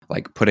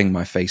like putting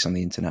my face on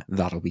the internet,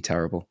 that'll be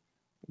terrible.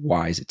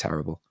 Why is it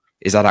terrible?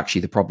 Is that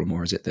actually the problem,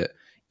 or is it that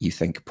you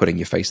think putting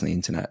your face on the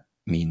internet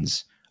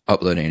means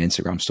uploading an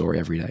Instagram story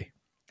every day?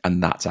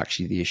 And that's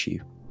actually the issue.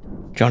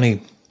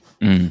 Johnny,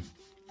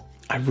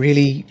 I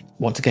really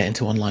want to get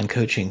into online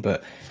coaching,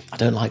 but I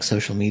don't like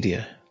social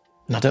media.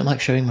 And I don't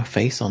like showing my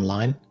face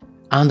online.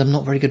 And I'm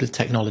not very good with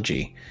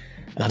technology.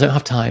 And I don't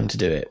have time to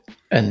do it.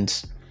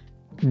 And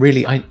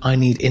really, I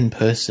need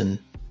in-person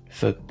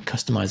for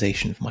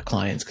customization for my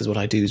clients, because what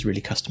I do is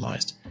really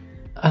customized.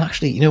 And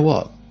actually, you know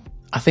what?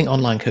 I think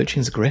online coaching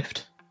is a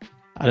grift.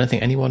 I don't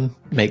think anyone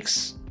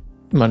makes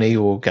money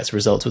or gets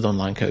results with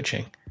online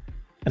coaching.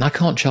 And I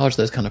can't charge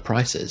those kind of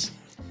prices.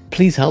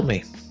 Please help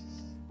me.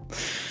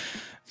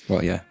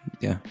 Well, yeah.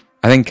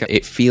 I think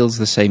it feels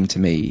the same to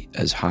me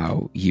as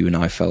how you and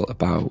I felt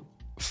about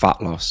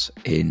fat loss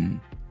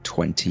in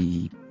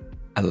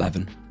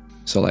 2011.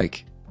 So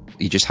like,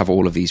 you just have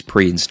all of these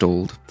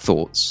pre-installed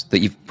thoughts that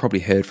you've probably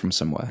heard from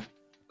somewhere.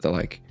 That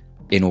like,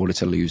 in order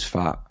to lose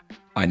fat,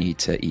 I need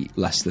to eat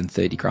less than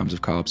 30 grams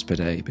of carbs per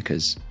day,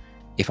 because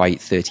if I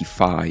eat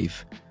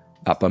 35,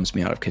 that bumps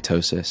me out of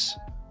ketosis.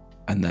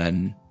 And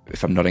then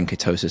if I'm not in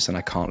ketosis, then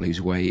I can't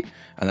lose weight.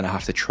 And then I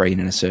have to train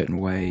in a certain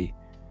way.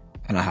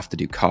 And I have to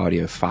do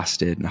cardio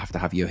fasted, and I have to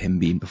have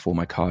Yohimbine before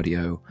my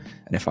cardio.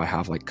 And if I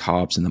have like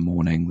carbs in the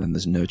morning, then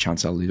there's no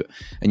chance I'll lose it.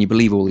 And you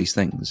believe all these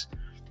things.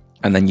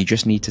 And then you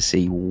just need to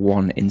see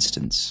one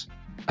instance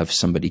of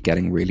somebody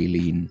getting really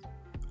lean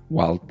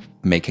while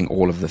making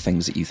all of the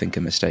things that you think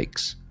are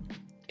mistakes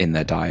in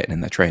their diet and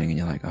in their training. And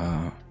you're like,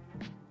 oh,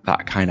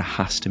 that kind of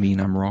has to mean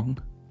I'm wrong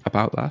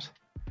about that.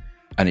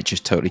 And it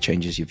just totally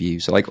changes your view.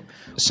 So like,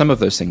 some of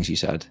those things you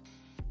said,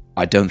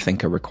 I don't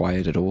think are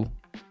required at all.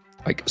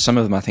 Like, some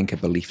of them I think are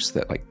beliefs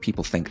that like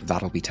people think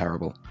that'll be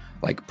terrible.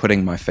 Like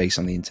putting my face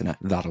on the internet,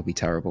 that'll be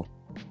terrible.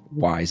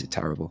 Why is it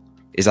terrible?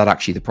 Is that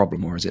actually the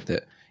problem, or is it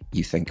that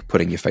you think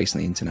putting your face on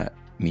the internet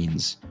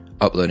means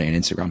uploading an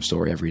Instagram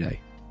story every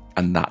day?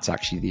 And that's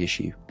actually the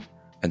issue.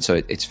 And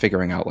so it's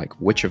figuring out like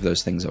which of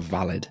those things are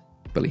valid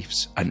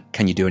beliefs, and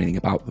can you do anything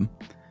about them?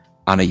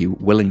 And are you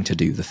willing to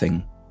do the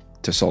thing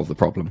to solve the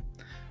problem?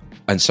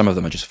 And some of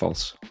them are just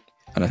false.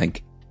 And I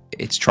think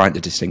it's trying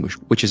to distinguish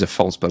which is a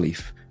false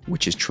belief,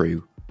 which is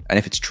true. And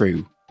if it's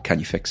true, can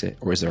you fix it?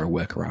 Or is there a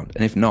workaround?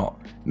 And if not,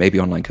 maybe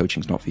online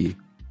coaching is not for you.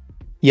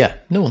 Yeah,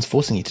 no one's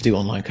forcing you to do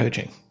online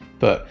coaching.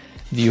 But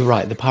you're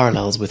right, the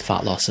parallels with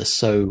fat loss are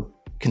so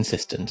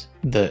consistent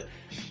that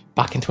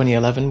back in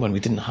 2011, when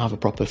we didn't have a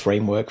proper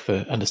framework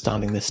for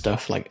understanding this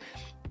stuff, like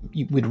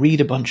we'd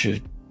read a bunch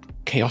of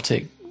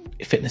chaotic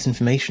fitness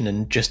information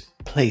and just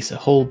place a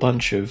whole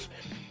bunch of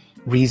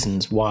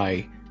reasons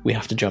why we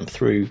have to jump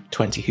through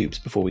 20 hoops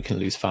before we can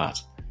lose fat.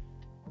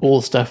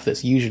 All stuff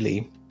that's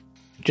usually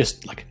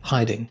just like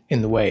hiding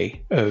in the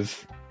way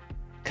of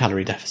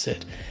calorie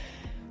deficit.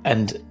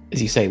 And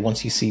as you say,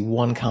 once you see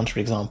one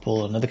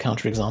counterexample, another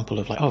counterexample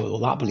of like, oh, well,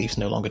 that belief's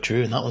no longer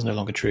true and that was no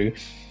longer true,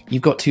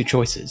 you've got two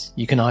choices.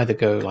 You can either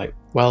go like,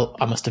 well,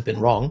 I must have been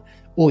wrong,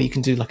 or you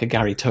can do like a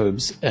Gary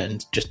Tobes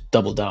and just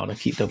double down and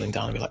keep doubling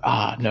down and be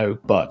like, no,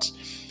 but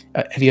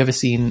have you ever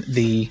seen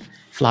the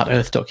Flat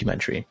Earth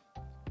documentary?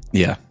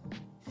 Yeah.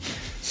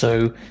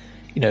 So,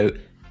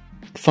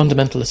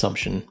 fundamental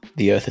assumption,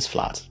 the Earth is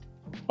flat.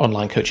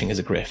 Online coaching is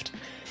a grift.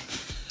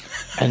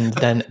 And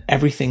then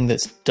everything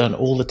that's done,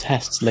 all the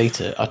tests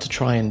later are to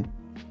try and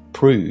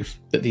prove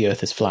that the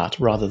Earth is flat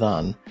rather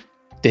than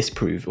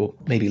disprove or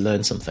maybe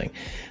learn something.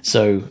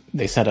 So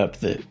they set up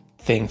the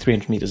thing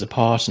 300 meters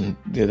apart and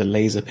the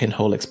laser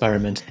pinhole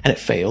experiment, and it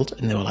failed.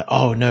 And they were like,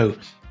 oh no,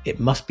 it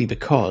must be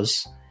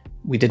because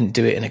we didn't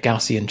do it in a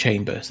Gaussian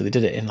chamber. So they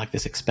did it in like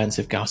this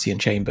expensive Gaussian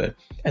chamber,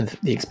 and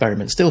the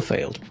experiment still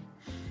failed.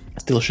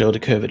 It still showed a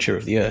curvature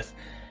of the Earth.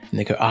 And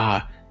they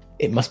go,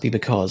 it must be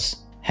because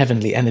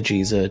heavenly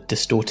energies are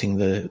distorting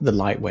the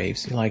light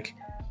waves. You're like,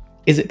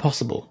 is it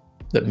possible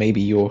that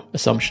maybe your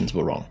assumptions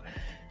were wrong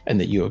and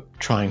that you're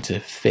trying to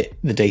fit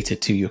the data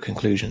to your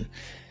conclusion?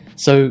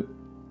 So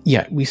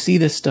yeah, we see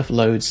this stuff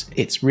loads.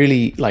 It's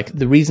really like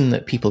the reason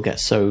that people get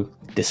so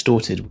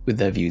distorted with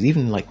their views,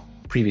 even like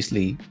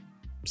previously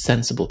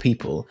sensible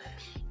people,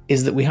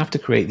 is that we have to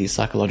create these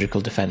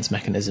psychological defense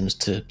mechanisms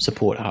to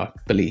support our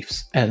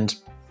beliefs. And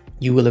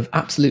you will have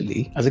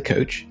absolutely, as a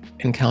coach,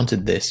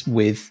 encountered this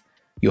with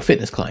your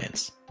fitness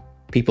clients.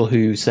 People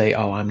who say,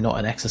 oh, I'm not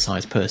an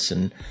exercise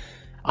person,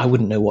 I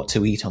wouldn't know what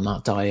to eat on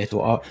that diet,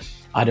 or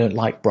I don't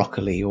like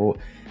broccoli, or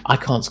I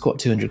can't squat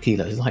 200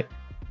 kilos. Like,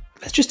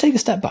 let's just take a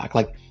step back.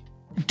 Like,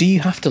 do you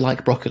have to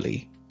like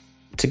broccoli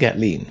to get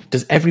lean?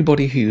 Does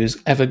everybody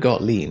who's ever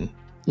got lean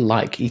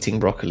like eating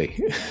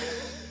broccoli?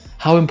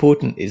 How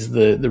important is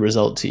the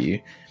result to you?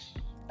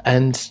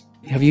 And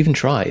have you even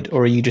tried,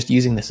 or are you just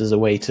using this as a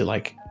way to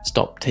like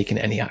stop taking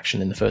any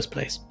action in the first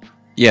place?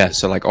 Yeah,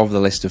 so like of the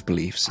list of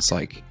beliefs, it's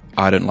like,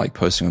 I don't like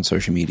posting on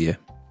social media,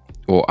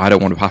 or I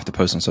don't want to have to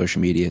post on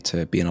social media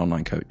to be an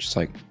online coach. It's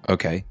like,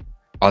 okay,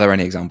 are there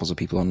any examples of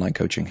people online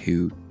coaching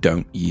who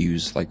don't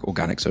use like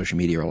organic social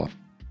media a lot?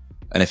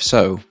 And if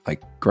so,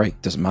 like,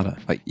 great, doesn't matter.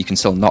 Like, you can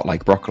still not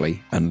like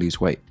broccoli and lose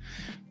weight.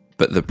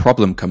 But the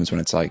problem comes when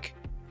it's like,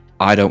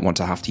 I don't want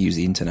to have to use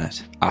the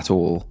internet at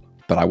all,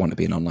 but I want to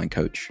be an online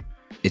coach.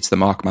 It's the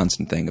Mark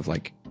Manson thing of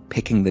like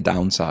picking the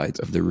downsides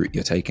of the route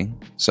you're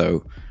taking.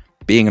 So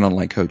being an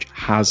online coach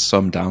has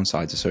some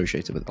downsides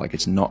associated with it. Like,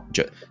 it's not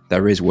just,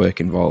 there is work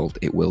involved.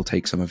 It will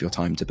take some of your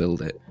time to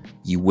build it.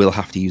 You will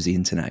have to use the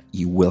internet.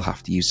 You will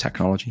have to use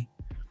technology.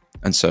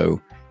 And so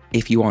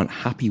if you aren't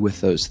happy with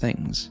those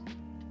things,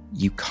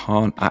 you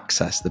can't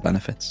access the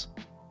benefits.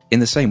 In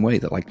the same way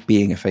that like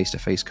being a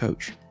face-to-face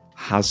coach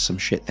has some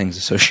shit things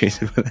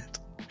associated with it.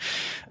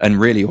 And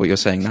really what you're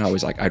saying now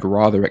is like, I'd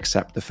rather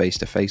accept the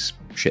face-to-face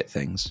shit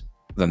things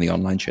than the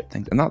online shit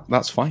things. And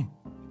that's fine.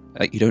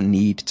 Like, you don't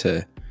need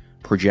to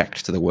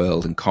project to the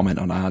world and comment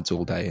on ads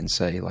all day and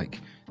say like,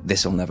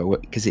 this will never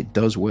work, because it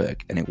does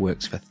work, and it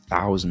works for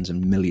thousands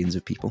and millions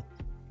of people.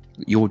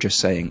 You're just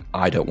saying,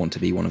 I don't want to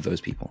be one of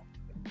those people,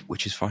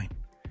 which is fine.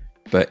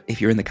 But if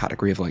you're in the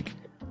category of like,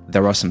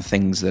 there are some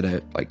things that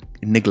are like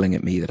niggling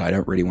at me that I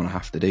don't really want to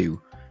have to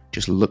do,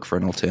 just look for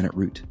an alternate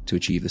route to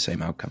achieve the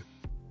same outcome.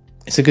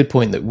 It's a good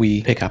point that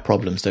we pick our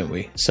problems, don't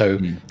we? So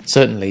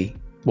certainly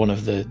one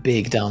of the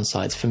big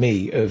downsides for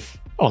me of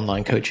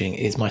online coaching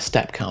is my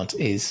step count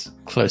is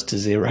close to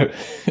 0.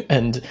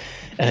 And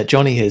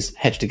Johnny has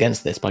hedged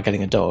against this by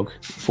getting a dog,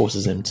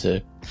 forces him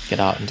to get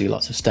out and do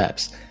lots of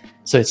steps.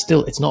 So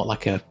it's not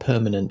like a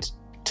permanent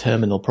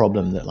terminal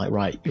problem that like,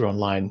 right, you're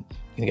online,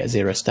 you're going to get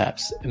 0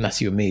 steps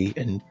unless you're me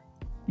and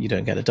you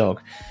don't get a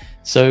dog.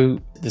 So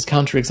there's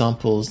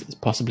counterexamples, there's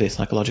possibly a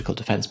psychological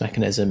defense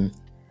mechanism.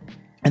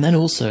 And then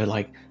also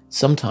like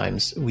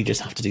sometimes we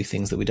just have to do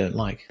things that we don't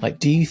like. Like,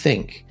 do you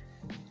think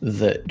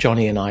that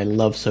Johnny and I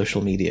love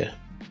social media?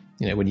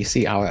 You know, when you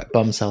see our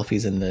bum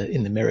selfies in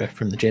the mirror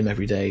from the gym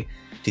every day,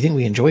 do you think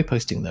we enjoy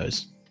posting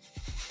those?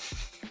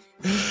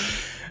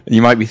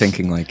 You might be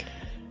thinking like,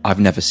 I've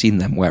never seen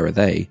them. Where are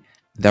they?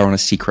 They're on a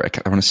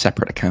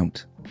separate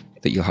account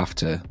that you'll have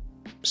to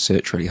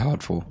search really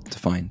hard for to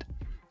find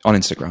on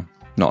Instagram,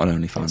 not on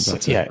OnlyFans.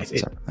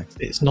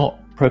 It's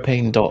not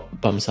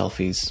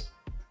propane.bumselfies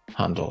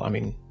handle. I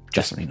mean,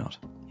 definitely not.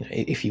 You know,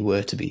 if you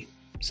were to be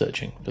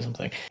searching for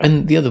something.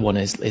 And the other one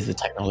is the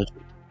technology.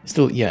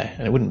 Still,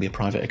 and it wouldn't be a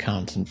private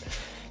account and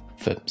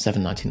for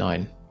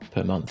 $7.99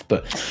 per month.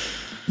 But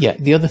yeah,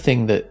 the other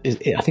thing that is,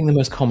 I think the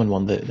most common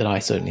one that I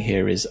certainly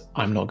hear is,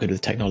 I'm not good with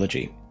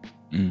technology.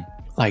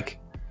 Like,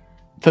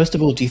 first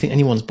of all, do you think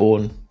anyone's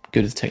born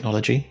good with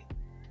technology?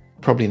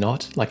 Probably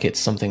not. Like, it's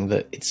something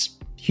that it's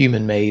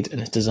human made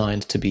and it's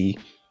designed to be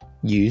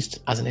used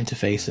as an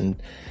interface.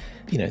 And,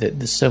 you know,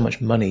 there's so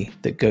much money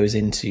that goes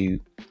into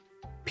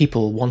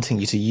people wanting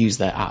you to use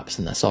their apps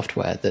and their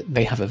software that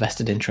they have a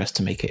vested interest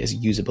to make it as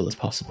usable as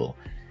possible.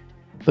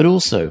 But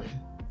also,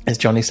 as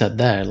Johnny said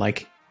there,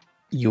 like,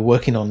 you're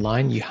working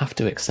online, you have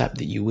to accept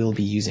that you will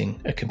be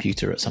using a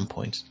computer at some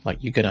point. Like,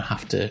 you're going to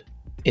have to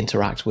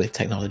interact with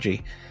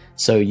technology.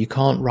 So you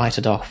can't write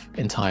it off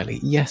entirely.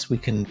 Yes, we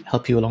can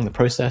help you along the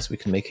process. We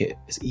can make it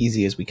as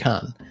easy as we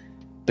can,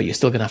 but you're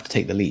still going to have to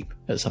take the leap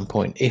at some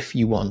point if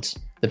you want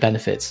the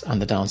benefits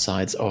and the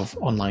downsides of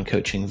online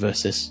coaching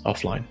versus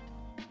offline.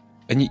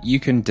 And you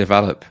can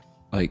develop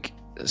like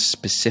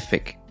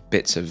specific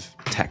bits of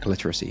tech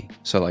literacy.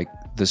 So like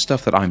the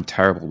stuff that I'm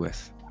terrible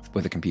with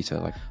a computer,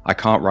 like I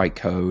can't write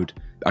code.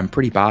 I'm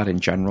pretty bad in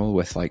general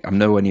with like, I'm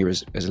nowhere near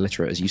as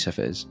literate as Yusuf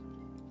is.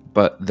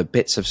 But the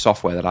bits of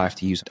software that I have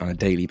to use on a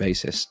daily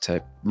basis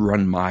to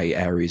run my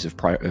areas of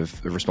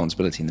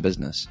responsibility in the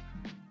business,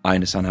 I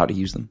understand how to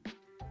use them.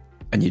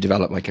 And you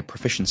develop like a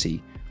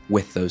proficiency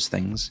with those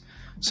things.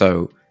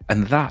 So,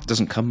 and that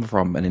doesn't come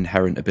from an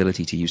inherent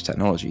ability to use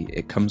technology.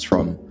 It comes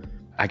from,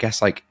 I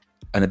guess, like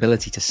an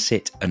ability to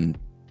sit and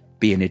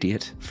be an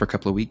idiot for a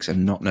couple of weeks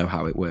and not know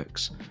how it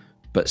works,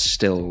 but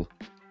still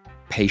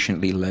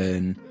patiently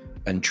learn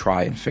and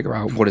try and figure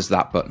out what does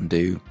that button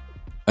do,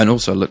 and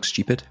also look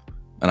stupid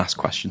and ask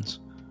questions.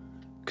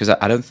 Because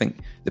I don't think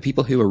the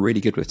people who are really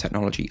good with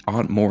technology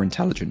aren't more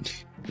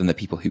intelligent than the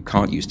people who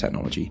can't use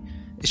technology.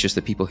 It's just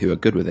the people who are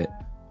good with it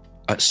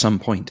at some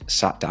point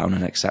sat down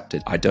and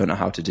accepted, I don't know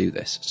how to do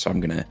this, so I'm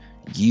going to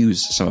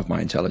use some of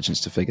my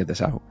intelligence to figure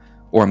this out,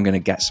 or I'm going to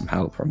get some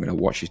help, or I'm going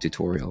to watch a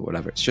tutorial or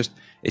whatever.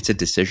 It's a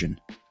decision.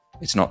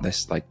 It's not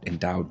this like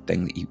endowed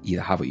thing that you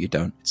either have or you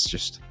don't. It's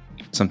just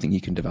something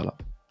you can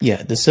develop.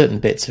 Yeah, there's certain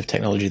bits of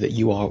technology that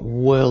you are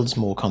worlds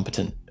more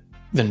competent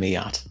than me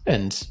at,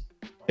 and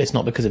it's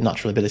not because of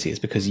natural ability, it's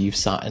because you've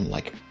sat and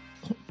like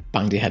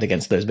banged your head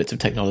against those bits of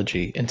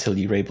technology until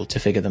you're able to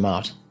figure them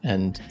out.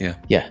 And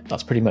yeah,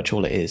 that's pretty much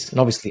all it is. And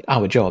obviously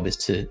our job is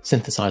to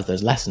synthesize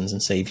those lessons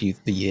and save you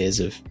the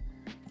years of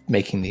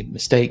making the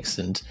mistakes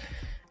and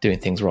doing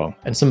things wrong.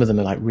 And some of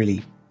them are like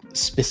really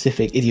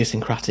specific,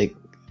 idiosyncratic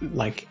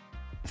like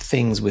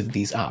things with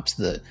these apps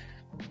that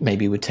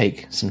maybe would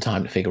take some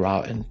time to figure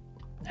out, and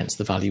hence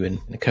the value in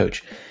a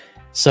coach.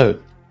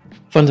 So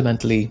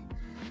fundamentally,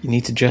 you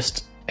need to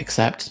just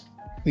accept,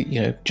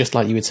 you know, just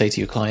like you would say to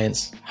your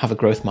clients, have a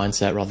growth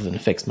mindset rather than a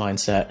fixed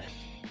mindset.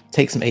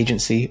 Take some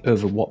agency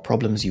over what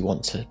problems you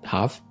want to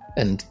have,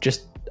 and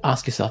just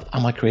ask yourself,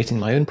 am I creating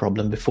my own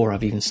problem before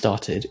I've even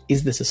started?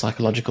 Is this a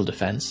psychological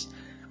defense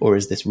or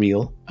is this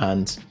real?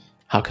 And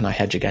how can I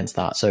hedge against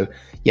that? So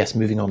yes,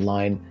 moving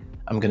online,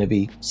 I'm going to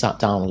be sat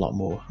down a lot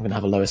more. I'm going to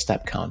have a lower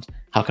step count.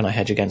 How can I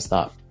hedge against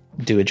that?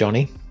 Do a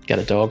Johnny, get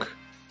a dog,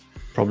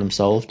 problem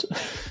solved.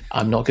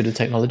 I'm not good at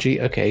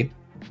technology. Okay,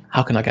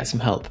 how can I get some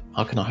help?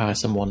 How can I hire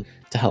someone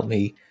to help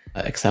me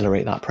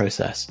accelerate that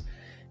process?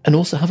 And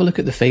also have a look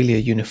at the failure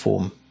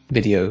uniform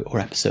video or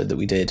episode that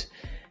we did.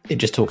 It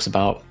just talks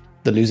about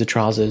the loser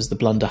trousers, the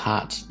blunder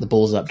hat, the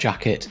balls up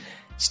jacket,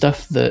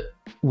 stuff that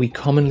we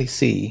commonly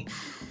see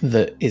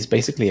that is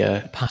basically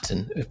a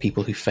pattern of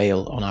people who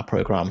fail on our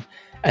program.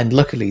 And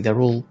luckily, they're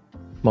all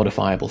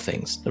modifiable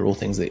things. They're all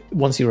things that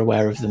once you're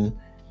aware of them,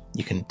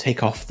 you can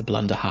take off the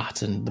blunder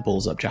hat and the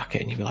balls up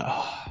jacket and you'll be like,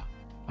 oh,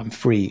 I'm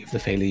free of the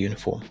failure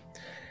uniform.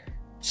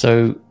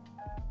 So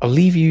I'll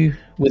leave you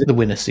with the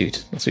winner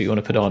suit. That's what you want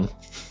to put on.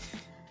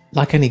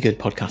 Like any good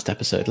podcast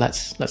episode,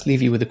 let's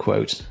leave you with a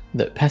quote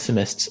that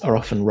pessimists are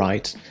often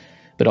right,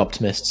 but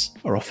optimists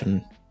are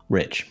often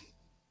rich.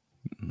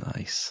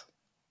 Nice.